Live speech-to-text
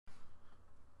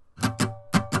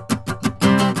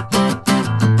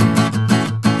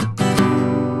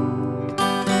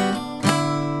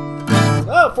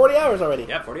What? 40 hours already?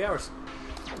 Yeah, 40 hours.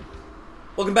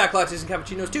 Welcome back, lattes and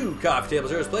cappuccinos, to Coffee Table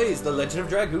Zeros Plays The Legend of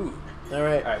Dragoon.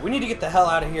 Alright. Alright, we need to get the hell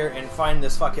out of here and find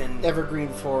this fucking... Evergreen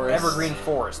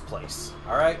Forest place.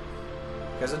 Alright?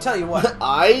 Because I tell you what...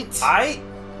 I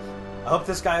hope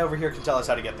this guy over here can tell us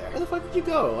how to get there. Where the fuck did you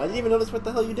go? I didn't even notice what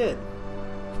the hell you did.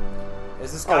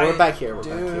 Is this guy... Oh, we're back here. We're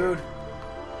Dude. back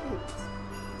here.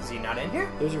 Is he not in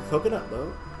here? There's your coconut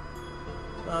boat.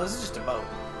 No, this is just a boat.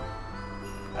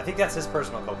 I think that's his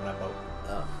personal coconut boat.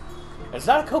 Oh. It's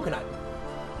not a coconut.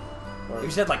 Or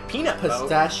You said like peanut boat.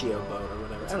 Pistachio boat or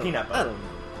whatever. It's a peanut boat. I don't know.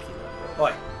 Peanut boat.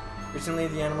 Boy, recently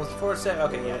the animals of the forest said...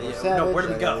 Okay, yeah. Savage, No, where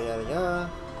do we go? Yeah.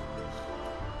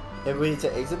 And we need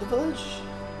to exit the village?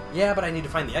 Yeah, but I need to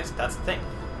find the exit. That's the thing.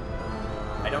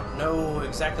 I don't know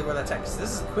exactly where that's at, because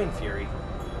this is Queen Fury.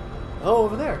 Oh,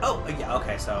 over there. Oh, yeah,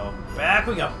 okay, so back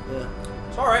we go. Yeah.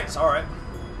 It's alright, it's alright.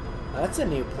 That's a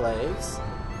new place.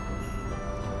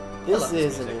 This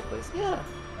is a new place. Yeah.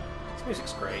 This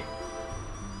music's great.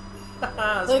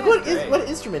 Like, what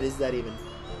instrument is that even?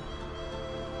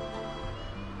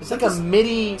 It's like a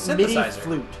MIDI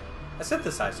flute. A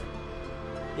synthesizer.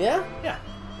 Yeah? Yeah.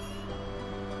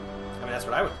 I mean, that's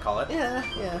what I would call it. Yeah.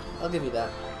 I'll give you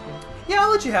that. Yeah, I'll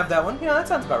let you have that one. Yeah, that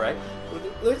sounds about right.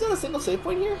 There's not a single save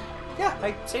point here? Yeah,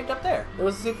 I saved up there. There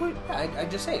was a save point? Yeah, I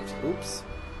just saved. Oops.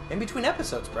 In between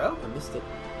episodes, bro. I missed it.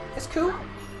 It's cool.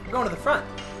 We're going to the front.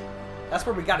 That's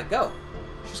where we gotta go.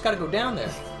 Just gotta go down there.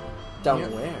 Down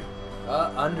where?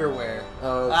 Underwear.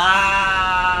 Oh.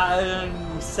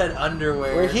 You said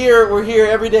underwear. We're here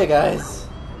every day, guys.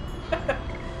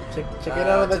 check it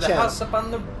out on the to channel. The house up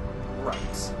on the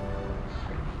right.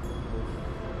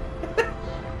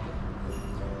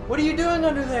 What are you doing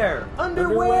under there?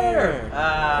 Underwear.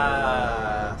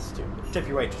 Stupid. Tip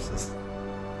your waitresses.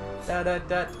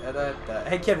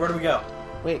 Hey kid, where do we go?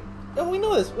 Wait. No, we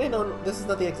know this. Wait, no, this is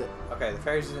not the exit. Okay, the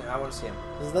ferry's. I want to see him.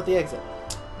 This is not the exit.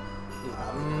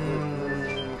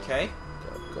 Okay.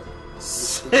 Go.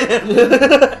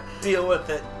 Deal with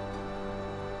it.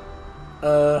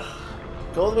 Go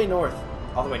all the way north.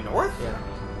 All the way north? Yeah.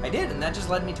 I did, and that just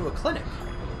led me to a clinic.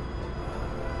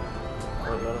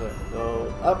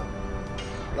 Go up,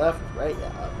 left, right.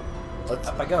 Yeah, up.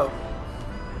 Up I go.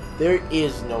 There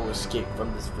is no escape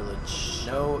from this village.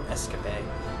 No escape.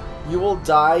 You will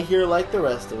die here like the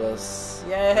rest of us.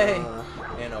 Yay!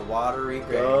 In a watery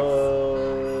grave.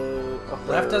 Go up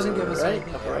Left doesn't give us right,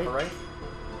 anything. up Yeah, right. upper right.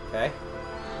 Okay.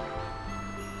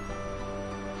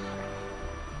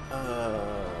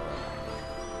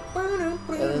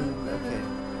 And then,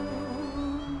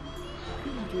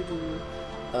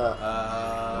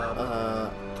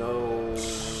 go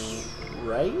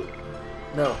right?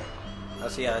 No. Oh,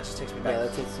 so yeah, that just takes me back. Yeah,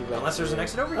 that takes you back. Unless there's an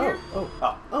exit over here?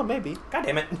 Oh, maybe. God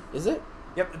damn it. Is it?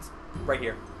 Yep, it's right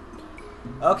here.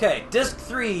 Okay, disc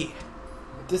 3.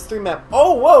 Disc 3 map.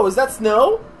 Oh, whoa, is that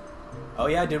snow? Oh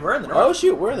yeah, dude, we're in the north. Oh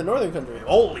shoot, we're in the northern country.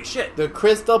 Holy shit. The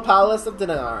Crystal Palace of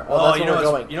Dinar. Oh, that's where we're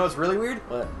going. You know what's really weird?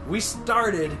 What? We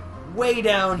started way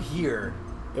down here.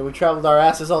 And we traveled our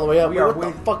asses all the way up. We are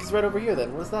what the fuck is right over here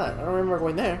then? What's that? I don't remember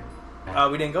going there.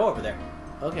 We didn't go over there.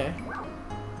 Okay.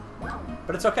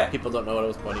 But it's okay. People don't know what I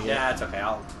was pointing at. Yeah, it's okay.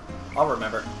 I'll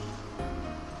remember.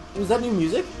 Was that new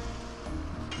music?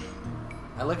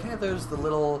 I like how there's the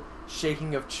little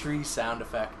shaking of tree sound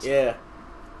effect. Yeah.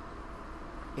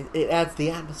 It adds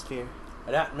the atmosphere.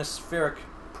 An atmospheric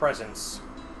presence.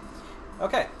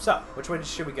 Okay, so, which way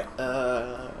should we go?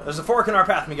 There's a fork in our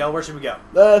path, Miguel. Where should we go?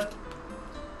 Left.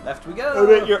 Left we go.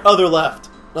 Oh, your other left.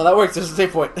 No, that works. There's a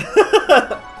save point.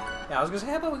 Yeah, I was going to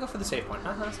say, how about we go for the save point?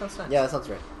 Huh? That sounds nice. Yeah, that sounds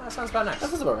right. That sounds about nice. That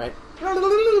sounds about right.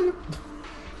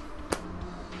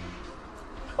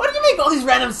 Why do you make all these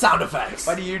random sound effects?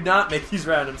 Why do you not make these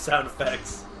random sound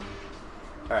effects?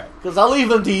 Alright. Because I'll leave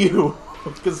them to you.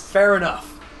 Because fair enough.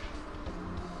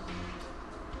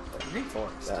 Green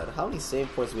Forest. God, how many save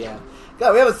points do we have?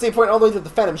 God, we have a save point all the way to the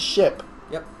Phantom ship.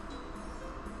 Yep.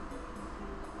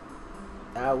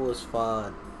 That was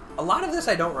fun. A lot of this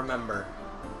I don't remember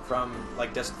from,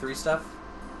 like, Disc 3 stuff.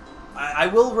 I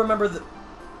will remember the...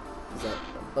 Is that...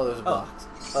 Oh, there's a box.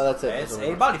 Oh, that's it. Okay, it's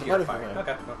a body purifier.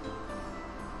 Okay. Well. Did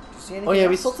you see anything Oh, yeah,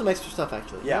 we else? sold some extra stuff,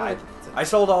 actually. Yeah, I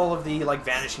sold all of the, like,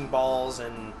 vanishing balls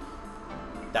and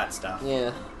that stuff.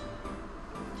 Yeah.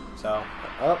 So...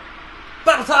 Oh.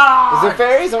 Battle time! Is there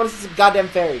fairies? I want to see some goddamn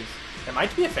fairies. There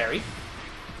might be a fairy.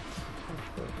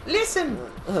 Listen!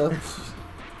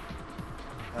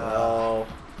 Oh.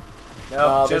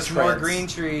 No, just more trends. green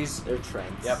trees. They're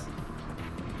trends. Yep.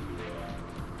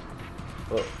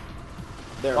 Oh.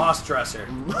 They're... Moss Dresser.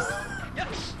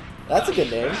 That's a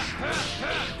good name.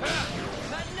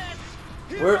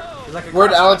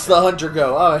 Where'd Alex the Hunter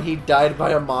go? Oh, he died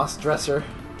by a moss dresser.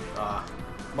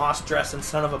 Moss dressing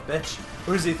son of a bitch.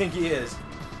 Who does he think he is?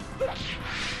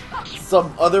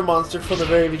 Some other monster from the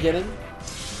very beginning.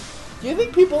 Do you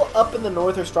think people up in the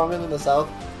north are stronger than the south?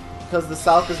 Because the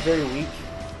south is very weak.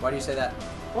 Why do you say that?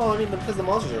 Well, I mean, because the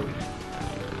monsters are weak.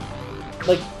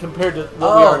 Like, compared to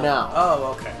what we are now.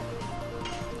 Oh, okay.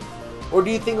 Or do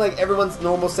you think, like, everyone's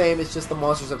normal same, it's just the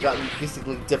monsters have gotten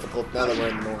basically difficult now that we're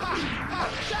in the north?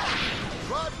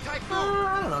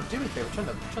 I don't know. Do me a favor. Turn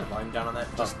the volume down on that,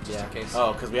 just in case.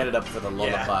 Oh, because we ended up for the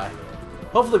lullaby. Yeah.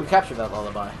 Hopefully we captured that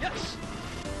lullaby. Yes.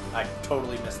 I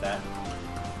totally missed that.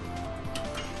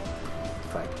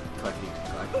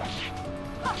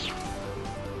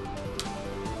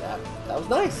 That was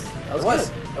nice. That was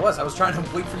good. It was. I was trying to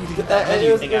wait for you to get that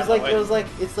menu thing out of the way.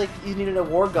 It's like you needed a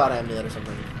war god amulet or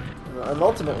something. An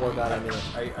ultimate war god amulet.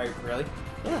 Are you really?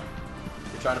 Yeah.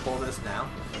 You're trying to pull this now?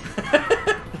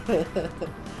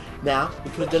 Now? We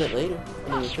could have done it later. I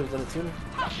mean, we could have done it sooner.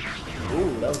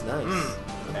 Ooh, that was nice.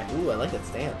 Okay. Ooh, I like that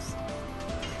stance.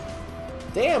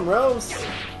 Damn, Rose!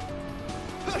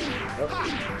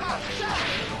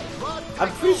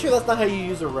 I'm pretty sure that's not how you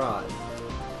use a rod.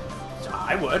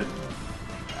 I would.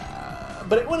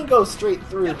 But it wouldn't go straight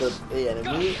through the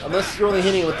enemy, unless you're only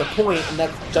hitting it with the point, and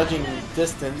that's judging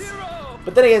distance.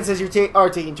 But then again, it says you are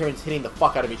taking turns hitting the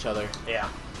fuck out of each other. Yeah.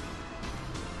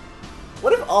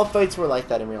 What if all fights were like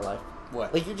that in real life?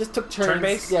 What? Like you just took turns.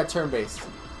 Turn-based? Yeah, turn-based.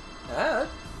 Ah.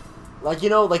 Like, you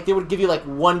know, like they would give you like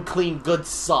one clean good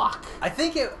sock. I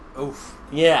think it... Oof.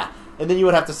 Yeah, and then you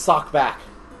would have to sock back.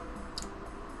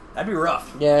 That'd be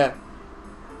rough. Yeah.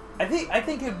 I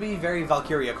think it'd be very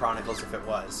Valkyria Chronicles if it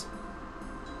was.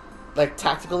 Like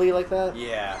tactically like that?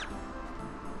 Yeah.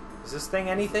 Is this thing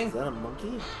anything? Is that a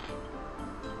monkey?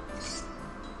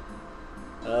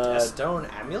 A stone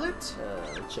amulet?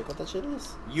 Check what that shit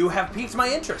is. You have piqued my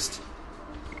interest.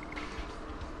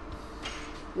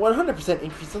 100%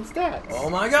 increase on stats. Oh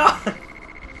my god!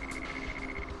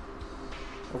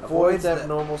 Avoids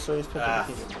abnormal source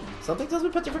petrification. Something tells me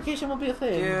petrification will be a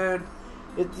thing. Dude.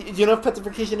 Do you know if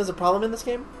petrification is a problem in this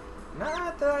game?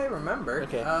 Not that I remember.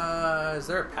 Okay. Is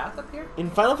there a path up here? In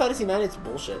Final Fantasy IX, it's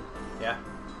bullshit. Yeah.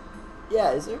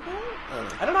 Yeah, is there a path?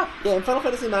 I don't know. Yeah, in Final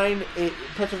Fantasy IX,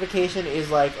 petrification is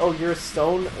like, oh, you're a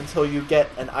stone until you get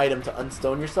an item to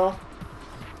unstone yourself.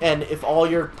 And if all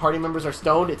your party members are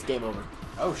stoned, it's game over.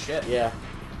 Oh, shit. Yeah.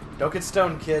 Don't get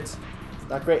stoned, kids. It's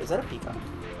not great. Is that a peacock?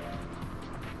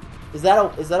 Is that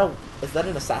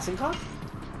an assassin cock?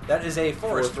 That is a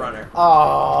forest runner.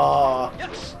 Oh.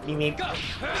 Meep meep.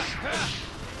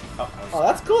 Oh,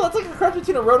 that's cool. That's like a cross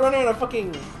between a roadrunner and a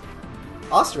fucking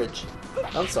ostrich.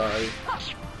 I'm sorry.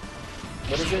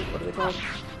 What is it? What are they called?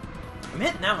 I'm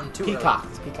hitting that one too. Peacock.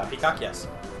 It's peacock. Peacock, yes.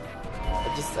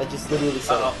 I just literally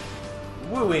said it.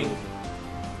 Wooing.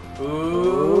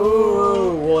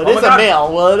 Ooh. Well, it is a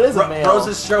male. Well, it is a male. Rose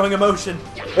is showing emotion.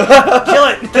 Kill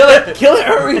it! Kill it! Kill it!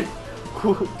 Hurry!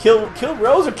 Kill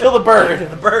Rose or kill the bird?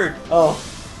 The bird. Oh.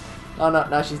 Oh no!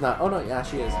 No, she's not. Oh no! Yeah,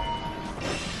 she is.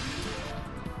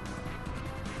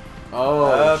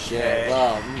 Oh okay. shit!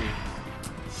 Well.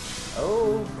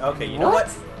 Oh. Okay. You know what?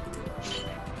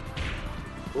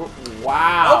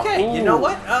 Wow. Okay. Ooh. You know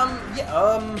what?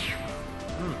 Yeah.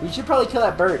 We should probably kill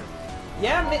that bird.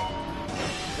 Yeah.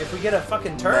 If we get a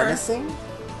fucking turn. Menacing?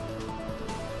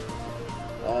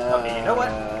 Okay. You know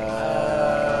what?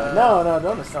 No,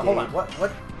 don't escape. No, hold on.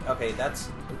 What? Okay, that's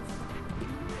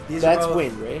both,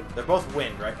 wind, right? They're both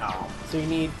wind, right? Oh. So you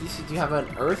need. Do you have an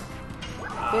earth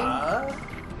thing?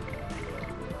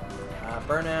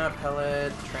 Burnout,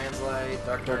 pellet, translate,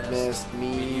 darkness,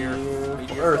 meteor,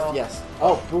 earth. Fall. Yes.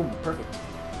 Oh, boom, perfect.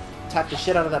 Tap the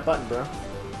shit out of that button, bro.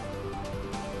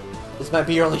 This might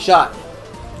be your only shot.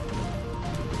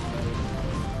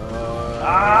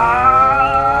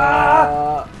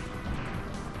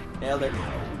 Nailed it.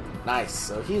 Nice.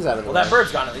 So he's out of the way. Well, that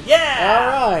bird's gone.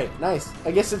 Yeah! Alright, nice.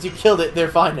 I guess since you killed it, they're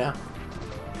fine now.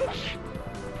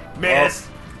 Miss!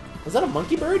 Oh. Was that a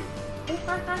monkey bird? Stupid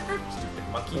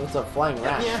monkey. Oh, it's a flying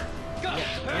rat. Yeah.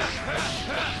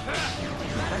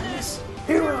 Nice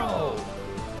hero!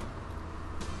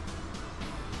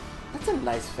 That's a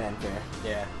nice fanfare.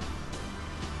 Yeah.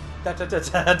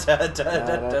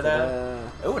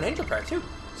 Oh, an angel prayer too.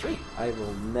 Sweet. I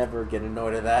will never get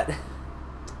annoyed at that.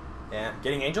 Yeah,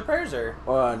 getting angel prayers or?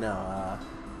 Oh no.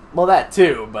 Well, that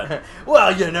too, but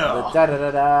well, you know. Da da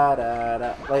da da da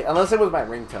da. Like, unless it was my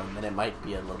ringtone, then it might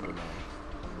be a little bit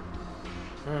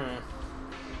annoying.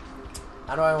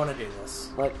 How do I want to do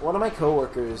this? Like, one of my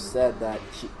coworkers said that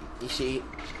she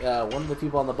one of the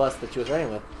people on the bus that she was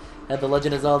riding with Had the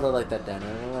Legend of Zelda like that.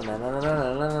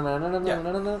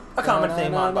 A common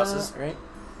theme on buses, right?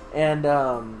 And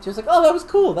she was like, "Oh, that was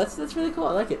cool. That's really cool.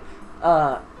 I like it."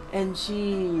 And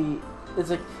it's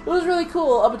like it was really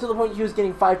cool up until the point she was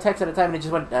getting 5 texts at a time, and it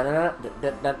just went.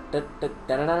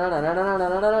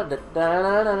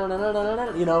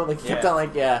 You know, like kept on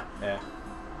like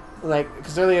like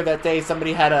because earlier that day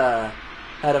somebody had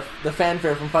the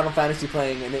fanfare from Final Fantasy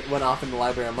playing, and it went off in the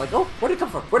library. I'm like, oh, where'd it come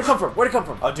from? Where'd it come from? Where'd it come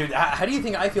from? Oh, dude, how do you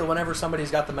think I feel whenever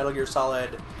somebody's got the Metal Gear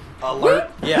Solid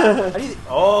alert? Yeah. How do you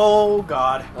oh,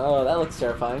 God. Oh, that looks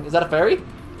terrifying. Is that a fairy?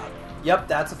 Yep,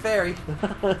 that's a fairy.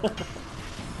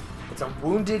 It's a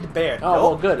wounded bear. Oh,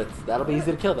 well, good. That'll be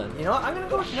easy to kill then. You know what? I'm gonna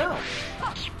go with no.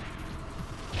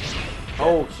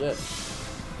 Oh, shit.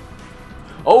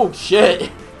 Oh,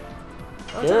 shit.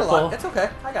 Oh, careful. It's okay.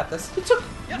 I got this. It took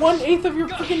 1/8 of your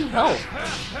freaking health.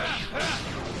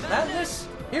 Madness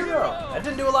hero. That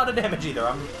didn't do a lot of damage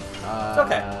either. It's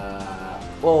okay.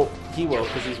 Well, he will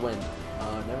because he's wind.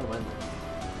 Never mind.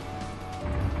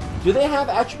 Do they have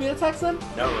attribute attacks then?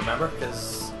 No, remember?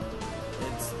 Because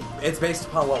it's based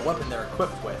upon what weapon they're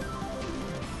equipped with.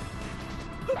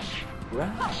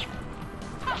 Right.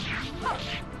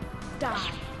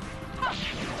 Die.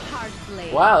 Hard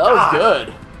blade. Wow, that was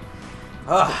good.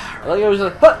 I like it was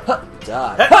like,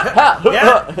 die.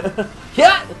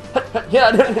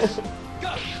 Yeah.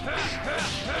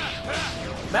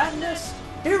 Madness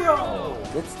hero.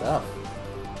 Good stuff.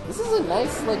 This is a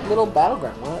nice like little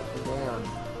battleground. What is going on?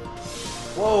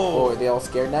 Whoa. Oh, are they all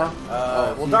scared now?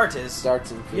 Well, Dart is.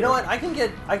 Dart's in fear. You know what? I can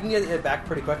get it back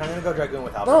pretty quick. I'm gonna go Dragoon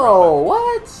without. No,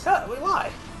 what? Wait,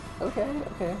 why? Okay.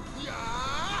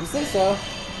 You say so.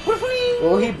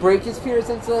 Will he break his fear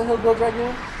since he'll go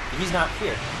Dragoon? He's not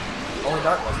here. Only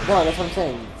Dart was. No, that's what I'm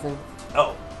saying.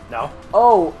 Oh, no.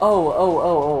 Oh.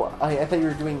 I thought you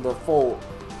were doing the full,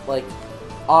 like,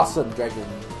 awesome Dragoon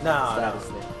status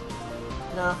thing.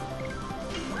 No.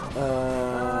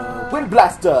 Wind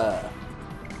Blaster!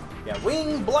 Yeah,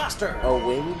 Wing Blaster! Oh,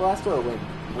 Wing Blaster or Wing?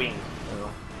 Wing.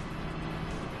 Oh.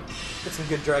 Get some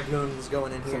good Dragoons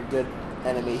going in here. Some good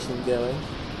animation going.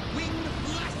 Wing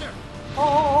Blaster!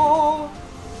 Oh!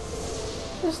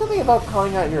 There's something about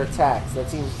calling out your attacks that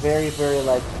seems very, very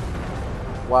like,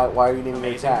 why are you naming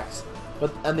your attacks?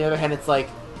 But on the other hand, it's like,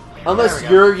 unless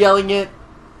you're yelling it,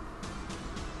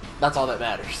 that's all that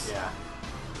matters. Yeah.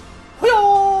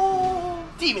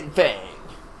 Demon Fang!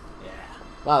 Yeah.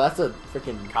 Wow, that's a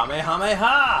freaking...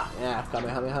 Kamehameha! Yeah,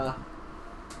 Kamehameha.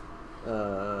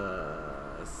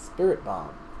 Spirit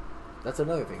Bomb. That's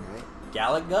another thing, right?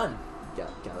 Gallic Gun.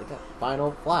 Gallic Gun.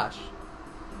 Final Flash.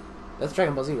 That's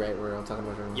Dragon Ball Z, right? We're all talking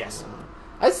about Dragon Ball Z. Yes.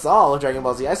 I saw all of Dragon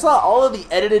Ball Z. I saw all of the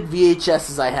edited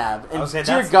VHSs I have. And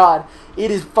dear God, it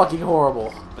is fucking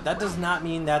horrible. But that does not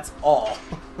mean that's all.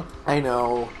 I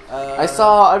know. I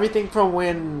saw everything from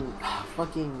when...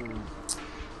 fucking...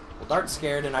 Well, Dart's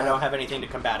scared and I don't have anything to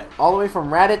combat it. All the way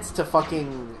from Raditz to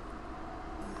fucking...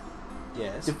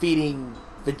 Yes. defeating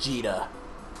Vegeta.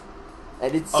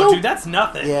 And it's so... Oh, dude, that's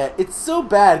nothing. Yeah, it's so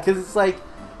bad, because it's like...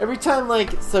 Every time,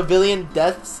 like, civilian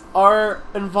deaths are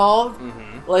involved,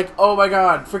 like, oh my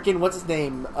god, freaking, what's his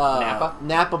name? Nappa?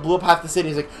 Nappa blew up half the city.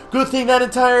 He's like, good thing that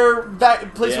entire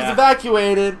place was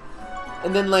evacuated.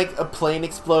 And then, like, a plane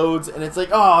explodes, and it's like,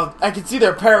 oh, I can see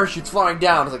their parachutes flying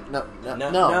down. It's like, no,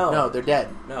 they're dead.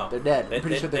 No. They're dead. I'm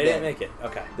pretty sure they're dead. They didn't make it.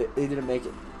 Okay. They didn't make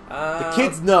it. The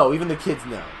kids know. Even the kids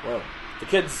know. Whoa. The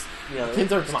kids, you know. The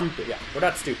kids aren't stupid. stupid. Yeah, we're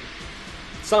not stupid.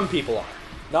 Some people are.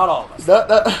 Not all of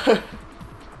us.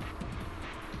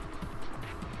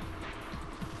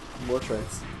 More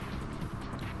Trents.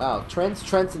 Wow, Trents.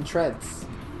 Trent's a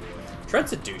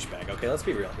douchebag. Okay, let's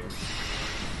be real here.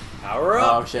 Power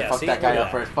up. Oh shit! Fuck that guy up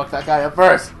first. Fuck that guy up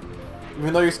first.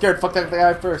 Even though you're scared, fuck that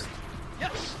guy up first. Wait,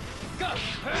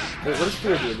 what does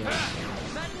Fear do again?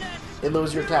 It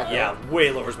lowers your attack. Yeah, right?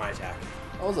 way lowers my attack.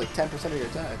 That was like 10% of your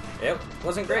attack. It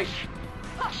wasn't great.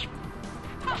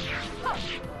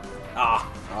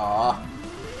 I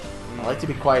like to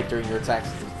be quiet during your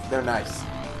attacks. They're nice.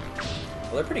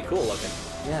 Well, they're pretty cool looking.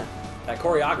 Yeah. That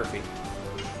choreography.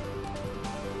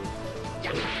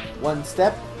 1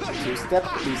 step, 2 step,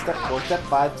 3 step, 4 step,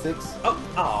 5, 6. Oh,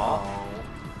 aw.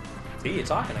 See, you're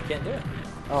talking. I can't do it.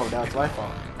 Oh, now it's my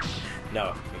fault.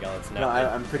 No, Miguel, it's not. No,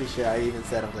 I'm pretty sure I even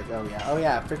said, I was like, oh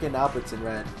yeah, freaking Albert's in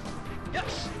red.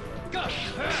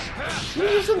 You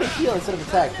use him to heal instead of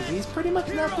attack, because he's pretty much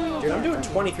not doing Dude, I'm doing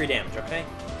 23 damage, okay?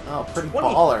 Oh, pretty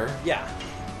baller. Yeah.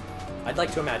 I'd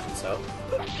like to imagine so.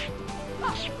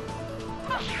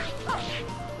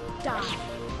 Die.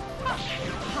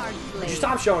 Hard blade. Would you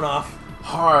stop showing off?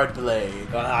 Hard blade.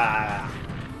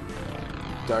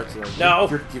 Dart's like, no!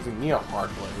 You're giving me a hard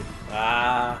blade.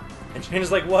 And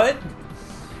Shayna's like, what?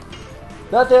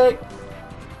 Nothing!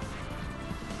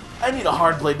 I need a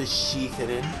hard blade to sheath it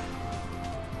in.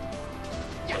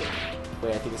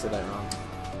 Wait, I think I said that wrong.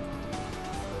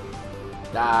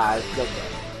 It's okay.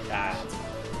 Ah.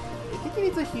 I think he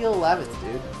needs to heal Lavitz,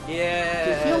 dude.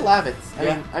 Yeah. Heal Lavitz.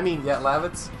 I mean, yeah,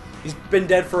 Lavitz. He's been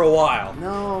dead for a while.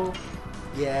 No.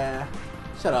 Yeah.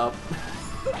 Shut up.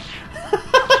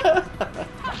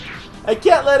 I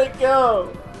can't let it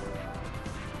go.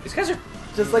 These guys are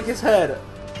just like his head.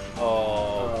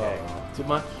 Oh, okay. Too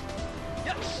much.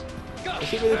 I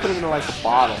think they put him in like a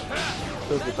bottle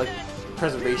filled with like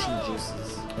preservation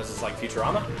juices. Was this like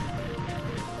Futurama?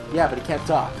 Yeah, but he can't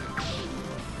talk.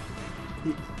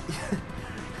 He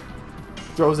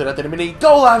throws it at the enemy.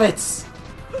 Go, Lavitz!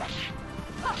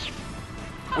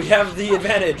 We have the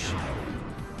advantage.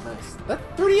 Nice. That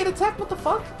 38 attack. What the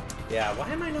fuck? Yeah. Why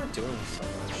am I not doing so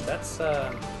much? That's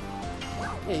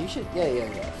Yeah, you should. Yeah.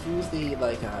 Use the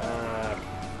like.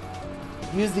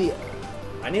 Use the.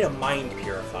 I need a mind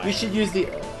purifier. You should use the.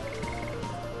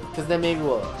 Because then maybe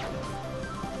we'll.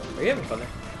 Are you having fun there?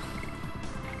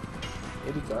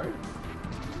 Maybe guard.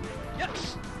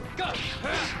 Yes.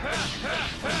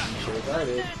 Should have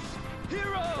guarded.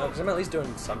 No, because I'm at least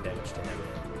doing some damage to him.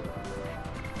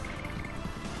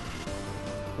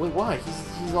 Wait, why?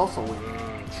 He's also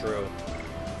winning. True.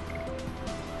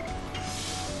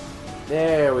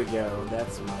 There we go.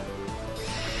 That's right.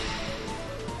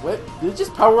 What? Did it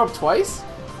just power up twice?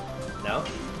 No.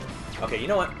 Okay, you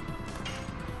know what?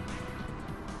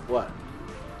 What?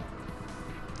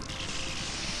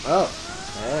 Oh.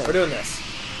 Hey. We're doing this.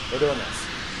 We're doing this.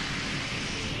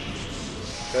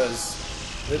 Because...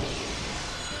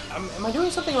 Am I doing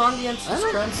something wrong against this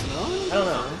Trent? No, I don't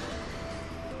know.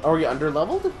 Are we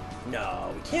under-leveled?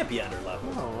 No, we can't be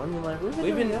under-leveled. No, I mean, like,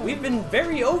 We've been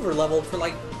very over-leveled for,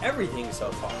 like, everything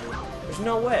so far. There's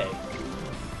no way.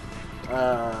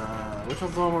 Which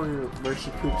one's the one where she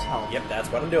poops health? Yep, that's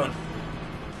what I'm doing.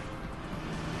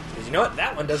 Because you know what?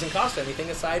 That one doesn't cost anything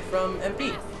aside from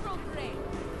MP.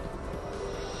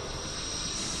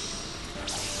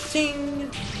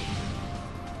 Ting!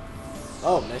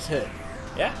 Oh, nice hit.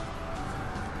 Yeah?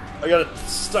 I got it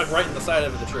stuck right in the side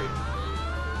of the tree.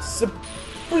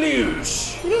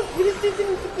 Sploosh! You didn't think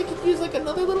they could use like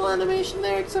another little animation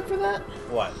there except for that?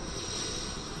 What?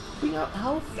 Bring out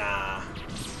health? Nah.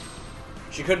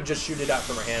 She couldn't just shoot it out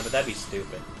from her hand, but that'd be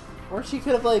stupid. Or she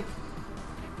could have like...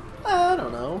 I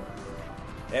don't know.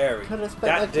 There we go. Could have spent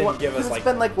That like didn't give us like...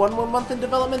 spent like one more month in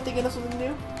development to get us something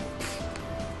new?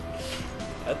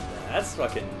 That's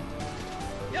fucking...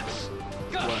 What?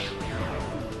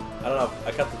 I don't know.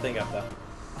 I cut the thing up though.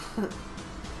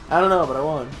 I don't know, but I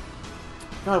won.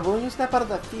 God, will you snap out of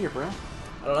that fear, bro?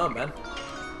 I don't know, man.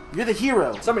 You're the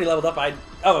hero. Somebody leveled up.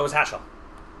 Oh, it was Hashel.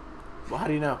 Well, how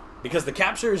do you know? Because the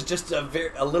capture is just a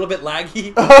little bit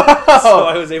laggy, Oh! so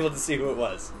I was able to see who it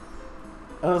was.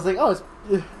 I was like, oh,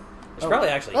 it's probably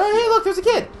actually. Oh, hey, look, there's a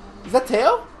kid. Is that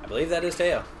Teo? I believe that is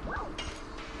Teo.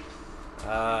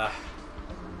 Half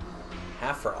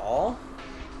for all.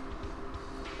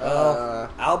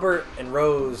 Albert and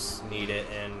Rose need it,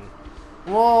 and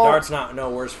Dart's not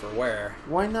no worse for wear.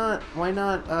 Why not?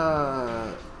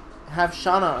 Have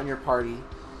Shauna on your party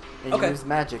and use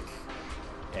magic?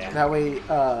 Yeah. That way,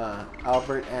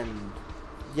 Albert and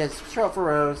show up for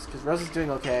Rose because Rose is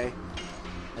doing okay,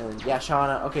 and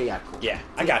Shauna. Okay, yeah, cool. Yeah,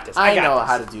 I got this. I know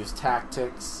how to use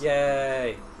tactics.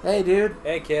 Yay! Hey, dude.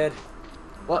 Hey, kid.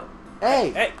 What?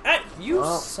 Hey! Hey! You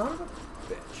son of a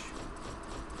bitch!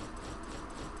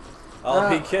 I'll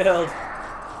be killed.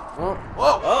 Whoa!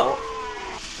 Oh!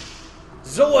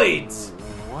 Zoids!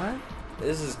 What?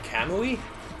 This is Kamui?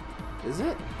 Is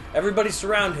it? Everybody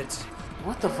surround it.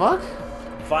 What the fuck?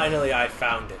 Finally, I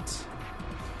found it.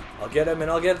 I'll get him,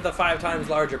 and I'll get the 5 times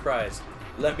larger prize.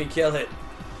 Let me kill it.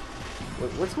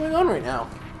 What's going on right now?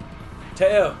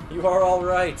 Teo, you are all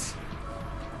right.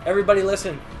 Everybody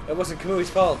listen. It wasn't Kamui's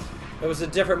fault. It was a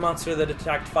different monster that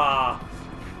attacked Fa.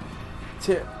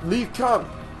 Leave Kam.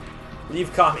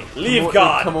 Leave Kami. Leave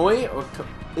God. Kamui?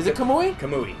 Is it Kamui?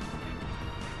 Kamui.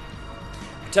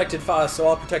 Protected Fa, so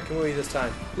I'll protect Kamui this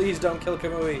time. Please don't kill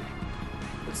Kamui.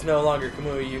 It's no longer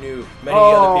Kamui you knew. Many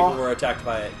other people were attacked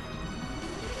by it.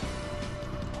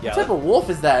 What type of wolf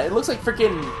is that? It looks like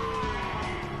freaking...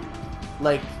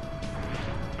 Like...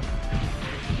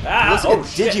 It looks like a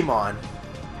Digimon.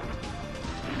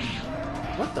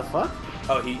 What the fuck?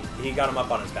 Oh, he got him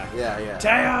up on his back. Yeah.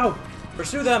 Teo!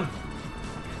 Pursue them!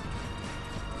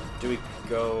 Do we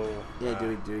go... Yeah,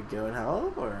 do we go and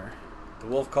help, or...? The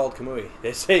wolf called Kamui.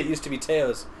 They say it used to be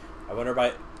Teo's. I wonder why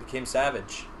it became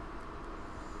savage.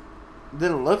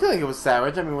 Didn't look like it was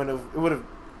savage. I mean,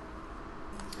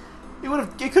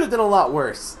 it could have done a lot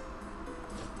worse.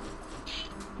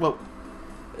 Whoa.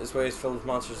 This way is filled with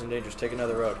monsters and dangers. Take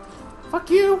another road. Fuck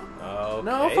you. Okay,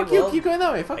 no, fuck you. Keep going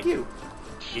that way. Fuck you.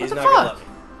 He's not gonna let me.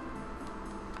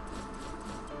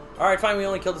 Alright, fine. We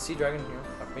only killed the sea dragon. You know,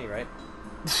 fuck me, right?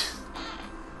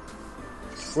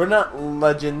 We're not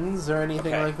legends or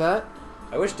anything like that.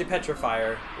 I wish to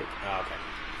petrifier. Oh, okay.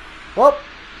 Well,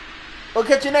 we'll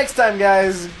catch you next time,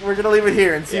 guys. We're gonna leave it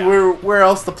here and see where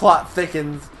else the plot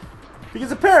thickens.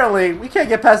 Because apparently we can't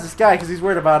get past this guy because he's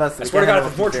worried about us. I swear to God, if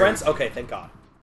it's more Trents, okay, thank God.